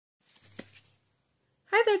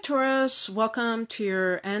Hi there, Taurus. Welcome to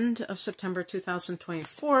your end of September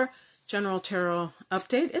 2024 General Tarot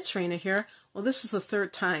Update. It's Raina here. Well, this is the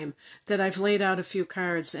third time that I've laid out a few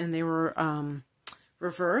cards and they were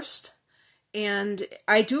reversed. And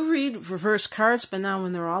I do read reverse cards, but now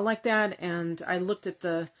when they're all like that, and I looked at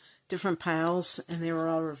the different piles and they were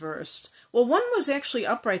all reversed. Well, one was actually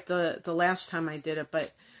upright the last time I did it,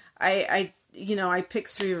 but I picked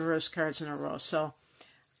three reverse cards in a row. So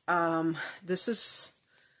this is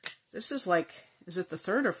like, is it the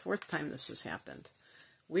third or fourth time this has happened?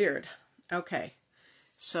 Weird. Okay,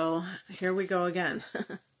 so here we go again.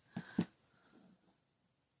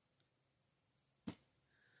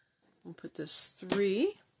 We'll put this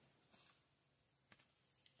 3.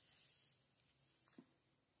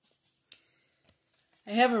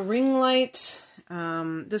 I have a ring light.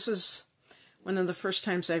 This is one of the first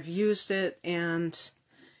times I've used it, and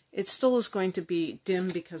it still is going to be dim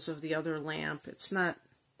because of the other lamp. It's not,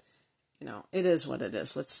 it is what it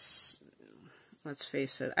is. Let's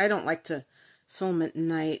face it. I don't like to film at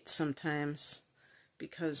night sometimes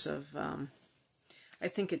because of, I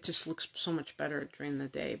think it just looks so much better during the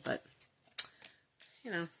day, but,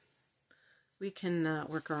 we can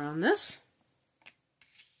work around this.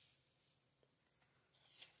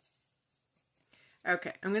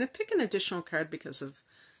 Okay, I'm going to pick an additional card because of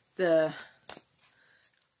the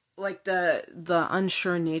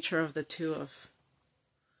unsure nature of the two of,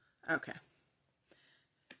 okay.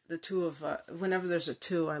 The two of, whenever there's a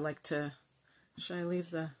 2, I like to, should I leave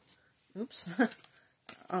the, oops.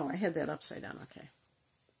 Oh, I had that upside down, okay.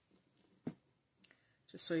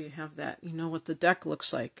 Just so you have that, you know what the deck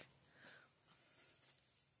looks like.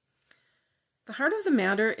 The heart of the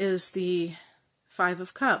matter is the 5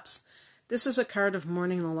 of Cups. This is a card of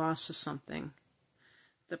mourning the loss of something.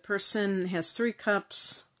 The person has 3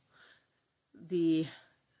 cups. The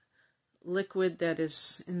liquid that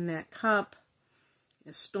is in that cup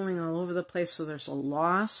is spilling all over the place, so there's a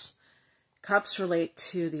loss. Cups relate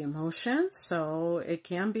to the emotions, so it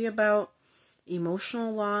can be about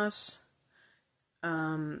emotional loss,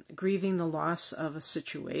 grieving the loss of a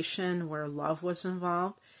situation where love was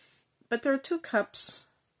involved. But there are 2 cups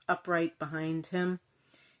upright behind him,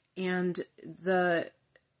 and the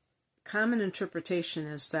common interpretation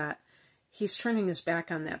is that he's turning his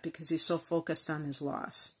back on that because he's so focused on his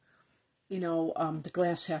loss. The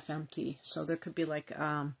glass half empty. So there could be like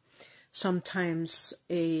sometimes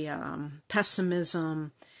a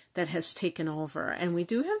pessimism that has taken over. And we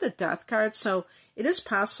do have the death card, so it is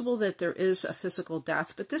possible that there is a physical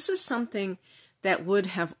death, but this is something that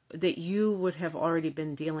you would have already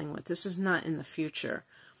been dealing with. This is not in the future.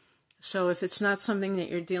 So if it's not something that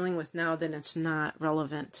you're dealing with now, then it's not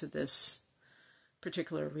relevant to this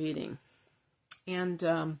particular reading. And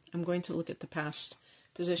I'm going to look at the past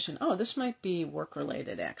position. Oh, this might be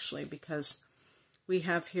work-related, actually, because we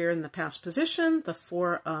have here in the past position the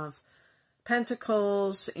 4 of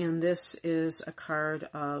Pentacles, and this is a card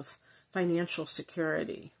of financial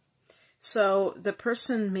security. So the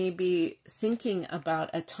person may be thinking about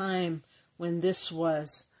a time when this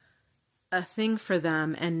was a thing for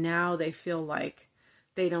them, and now they feel like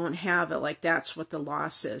they don't have it, like that's what the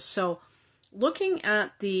loss is. So looking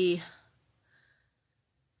at the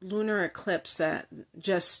lunar eclipse that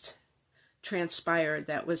just transpired,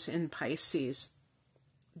 that was in Pisces,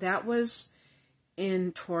 that was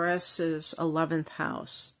in Taurus's 11th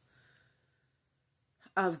house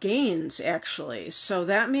of gains, actually. So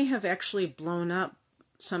that may have actually blown up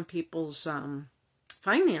some people's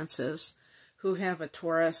finances who have a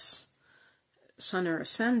Taurus sun or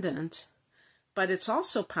ascendant. But it's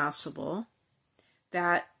also possible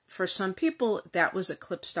that for some people that was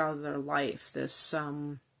eclipsed out of their life, this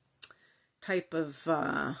type of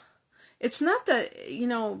it's not that,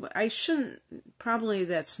 I shouldn't, probably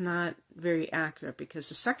that's not very accurate, because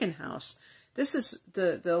the second house, this is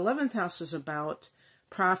the 11th house is about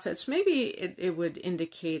profits. Maybe it would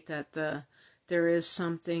indicate that there is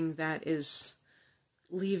something that has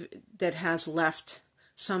left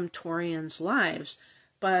some Taurians' lives.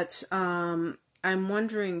 But I'm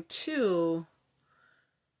wondering too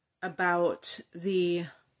about the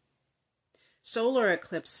solar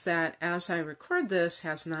eclipse that, as I record this,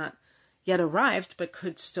 has not yet arrived, but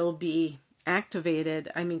could still be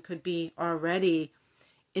activated. I mean, could be already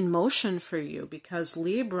in motion for you, because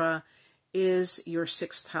Libra is your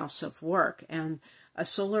 6th house of work. And a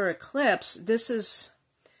solar eclipse, this is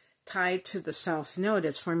tied to the South Node.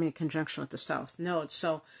 It's forming a conjunction with the South Node.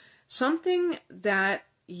 So something that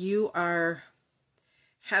you are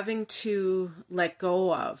having to let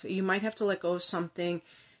go of. You might have to let go of something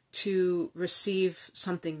to receive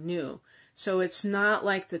something new. So it's not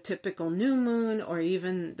like the typical new moon or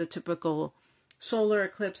even the typical solar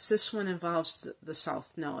eclipse. This one involves the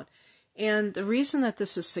south node. And the reason that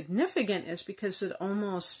this is significant is because it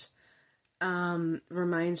almost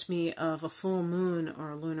reminds me of a full moon or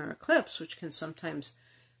a lunar eclipse, which can sometimes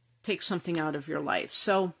take something out of your life.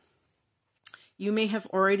 So you may have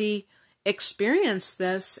already experienced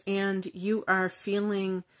this and you are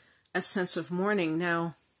feeling a sense of mourning.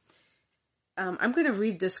 Now, I'm going to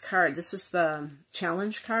read this card. This is the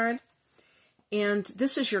challenge card. And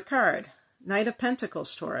this is your card, Knight of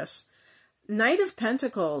Pentacles, Taurus. Knight of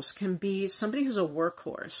Pentacles can be somebody who's a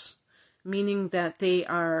workhorse, meaning that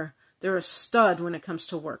they're a stud when it comes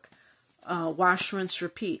to work. Wash, rinse,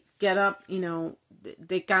 repeat. Get up,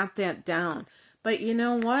 they got that down. But you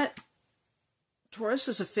know what? Taurus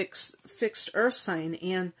is a fixed earth sign,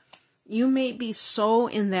 and you may be so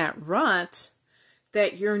in that rut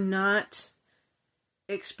that you're not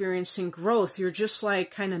experiencing growth. You're just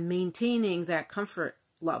like kind of maintaining that comfort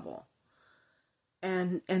level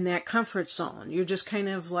and that comfort zone. You're just kind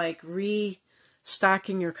of like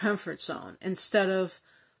restocking your comfort zone instead of,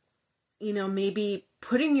 maybe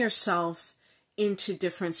putting yourself into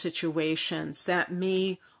different situations that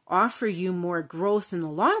may offer you more growth in the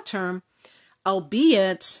long term,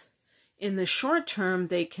 albeit in the short term,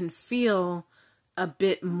 they can feel a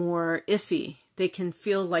bit more iffy. They can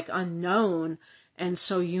feel like unknown. And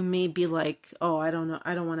so you may be like, oh, I don't know,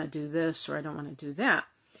 I don't want to do this or I don't want to do that.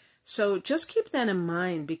 So just keep that in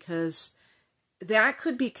mind because that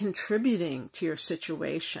could be contributing to your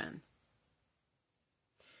situation.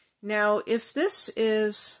 Now, if this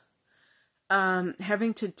is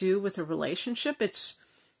having to do with a relationship, it's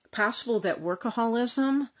possible that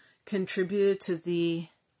workaholism contributed to the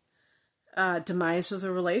demise of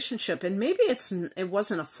the relationship. And maybe it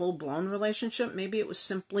wasn't a full-blown relationship. Maybe it was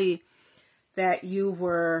simply that you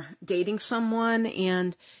were dating someone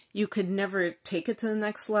and you could never take it to the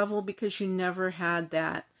next level because you never had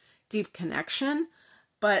that deep connection.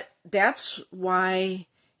 But that's why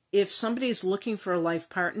if somebody's looking for a life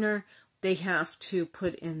partner, they have to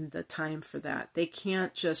put in the time for that. They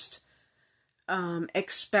can't just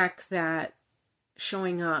expect that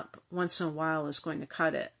showing up once in a while is going to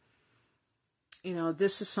cut it.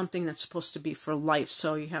 This is something that's supposed to be for life,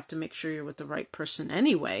 so you have to make sure you're with the right person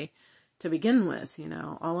anyway to begin with.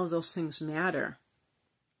 All of those things matter.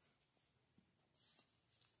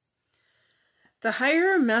 The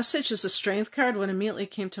higher message is a strength card. What immediately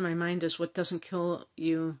came to my mind is what doesn't kill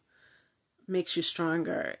you makes you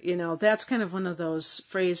stronger. That's kind of one of those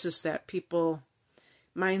phrases that people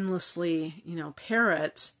mindlessly,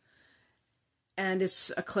 parrot. And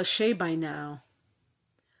it's a cliche by now.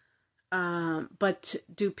 But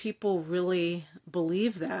do people really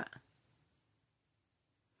believe that?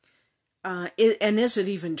 And is it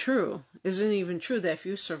even true? Is it even true that if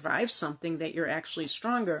you survive something that you're actually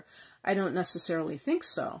stronger? I don't necessarily think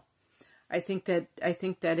so. I think that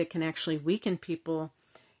it can actually weaken people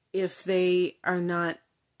if they are not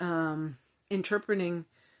interpreting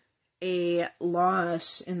a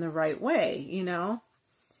loss in the right way.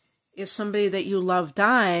 If somebody that you love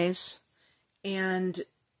dies and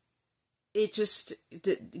it just,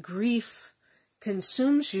 grief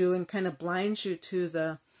consumes you and kind of blinds you to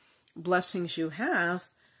the blessings you have,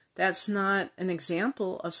 that's not an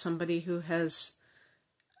example of somebody who has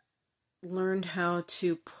learned how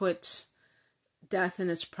to put death in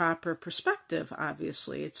its proper perspective.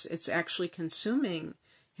 Obviously, it's actually consuming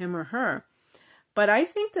him or her. But I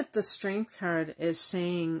think that the strength card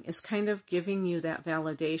is kind of giving you that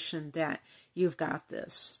validation that you've got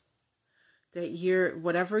this, that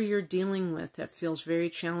whatever you're dealing with that feels very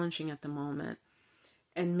challenging at the moment,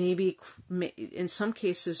 and maybe in some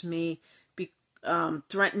cases may be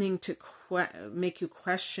threatening to make you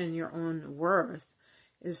question your own worth,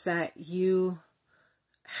 is that you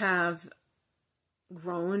have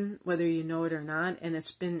grown, whether you know it or not, and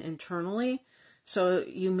it's been internally. So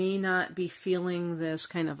you may not be feeling this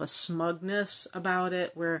kind of a smugness about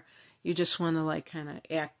it where you just want to kind of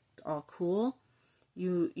act all cool.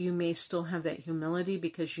 You may still have that humility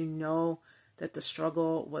because you know that the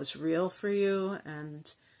struggle was real for you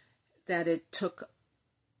and that it took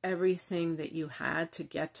everything that you had to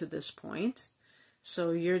get to this point.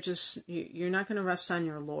 So you're not going to rest on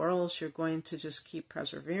your laurels. You're going to just keep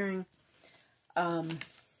persevering.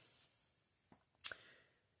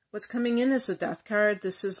 What's coming in is a death card.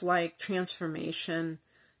 This is like transformation,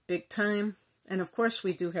 big time. And of course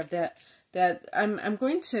we do have that I'm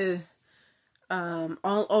going to,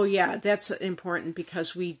 that's important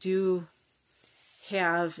because we do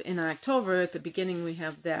have in October at the beginning, we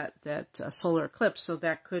have that solar eclipse. So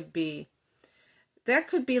that could be that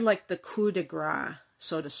could be like the coup de grace,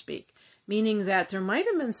 so to speak, meaning that there might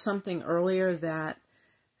have been something earlier that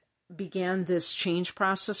began this change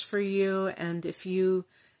process for you. And if you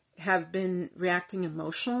have been reacting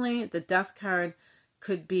emotionally, the Death card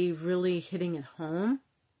could be really hitting it home.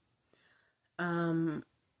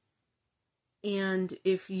 And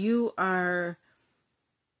if you are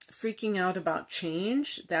freaking out about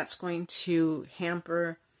change, that's going to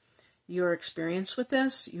hamper your experience with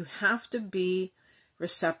this. You have to be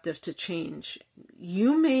receptive to change.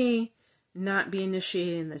 You may not be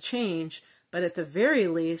initiating the change, but at the very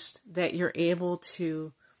least that you're able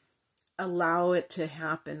to allow it to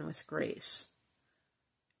happen with grace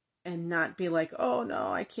and not be like, oh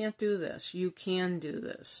no, I can't do this. You can do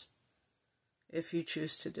this if you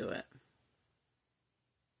choose to do it.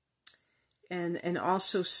 And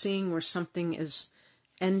also seeing where something is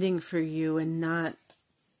ending for you and not,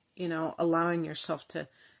 allowing yourself to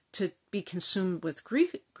be consumed with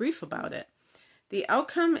grief about it. The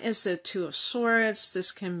outcome is the Two of Swords.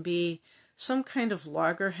 This can be some kind of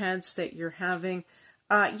loggerheads that you're having.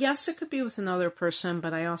 Yes, it could be with another person,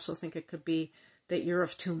 but I also think it could be that you're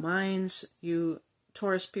of two minds. You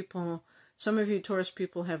Taurus people, some of you Taurus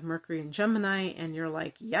people have Mercury and Gemini, and you're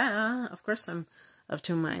like, yeah, of course I'm of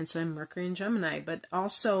two minds. I'm Mercury and Gemini. But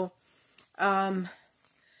also,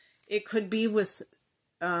 it could be with,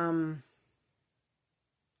 I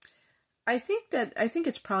think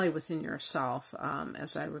it's probably within yourself,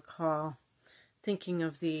 as I recall, thinking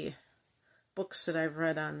of the books that I've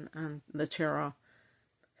read on the tarot.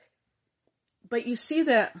 But you see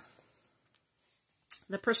that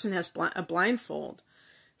the person has a blindfold.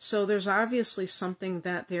 So there's obviously something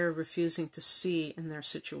that they're refusing to see in their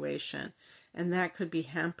situation. And that could be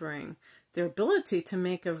hampering their ability to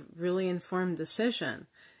make a really informed decision.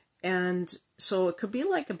 And so it could be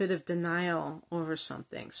like a bit of denial over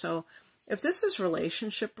something. So if this is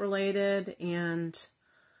relationship related and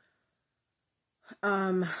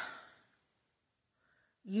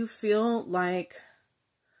you feel like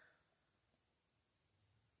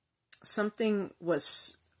something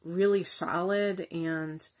was really solid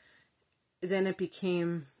and then it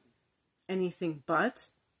became anything but,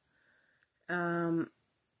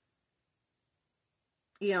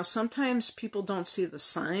 sometimes people don't see the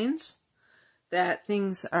signs that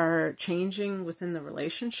things are changing within the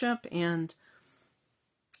relationship. And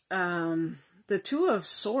the Two of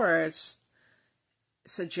Swords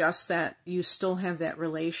suggests that you still have that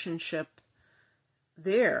relationship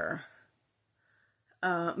there.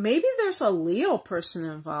 Maybe there's a Leo person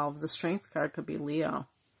involved. The Strength card could be Leo.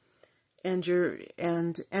 And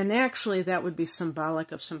actually that would be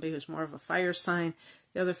symbolic of somebody who's more of a fire sign.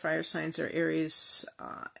 The other fire signs are Aries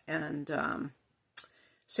and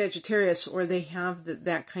Sagittarius, or they have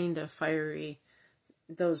that kind of fiery,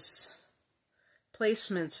 those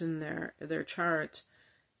placements in their chart.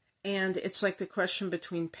 And it's like the question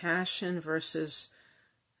between passion versus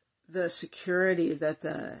the security that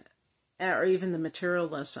or even the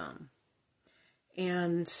materialism.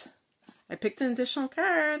 And I picked an additional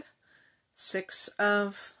card. Six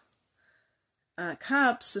of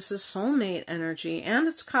Cups. This is soulmate energy, and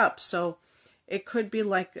it's cups, so it could be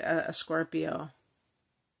like a Scorpio.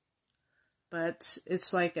 But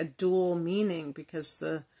it's like a dual meaning, because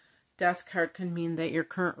the Death card can mean that your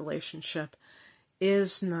current relationship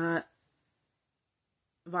is not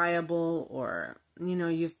viable, or,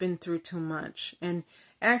 you've been through too much. And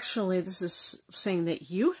actually, this is saying that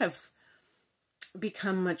you have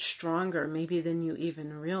become much stronger, maybe than you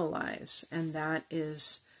even realize, and that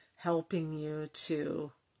is helping you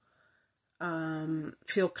to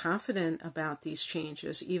feel confident about these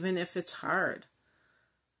changes, even if it's hard.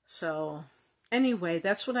 So anyway,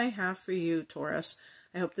 that's what I have for you, Taurus.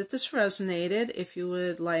 I hope that this resonated. If you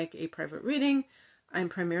would like a private reading, I'm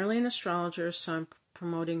primarily an astrologer, so I'm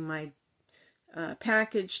promoting my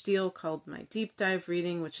package deal called my Deep Dive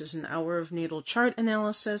Reading, which is an hour of natal chart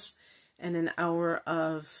analysis and an hour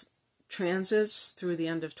of transits through the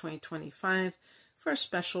end of 2025 for a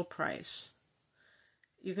special price.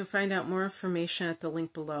 You can find out more information at the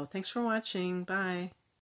link below. Thanks for watching. Bye.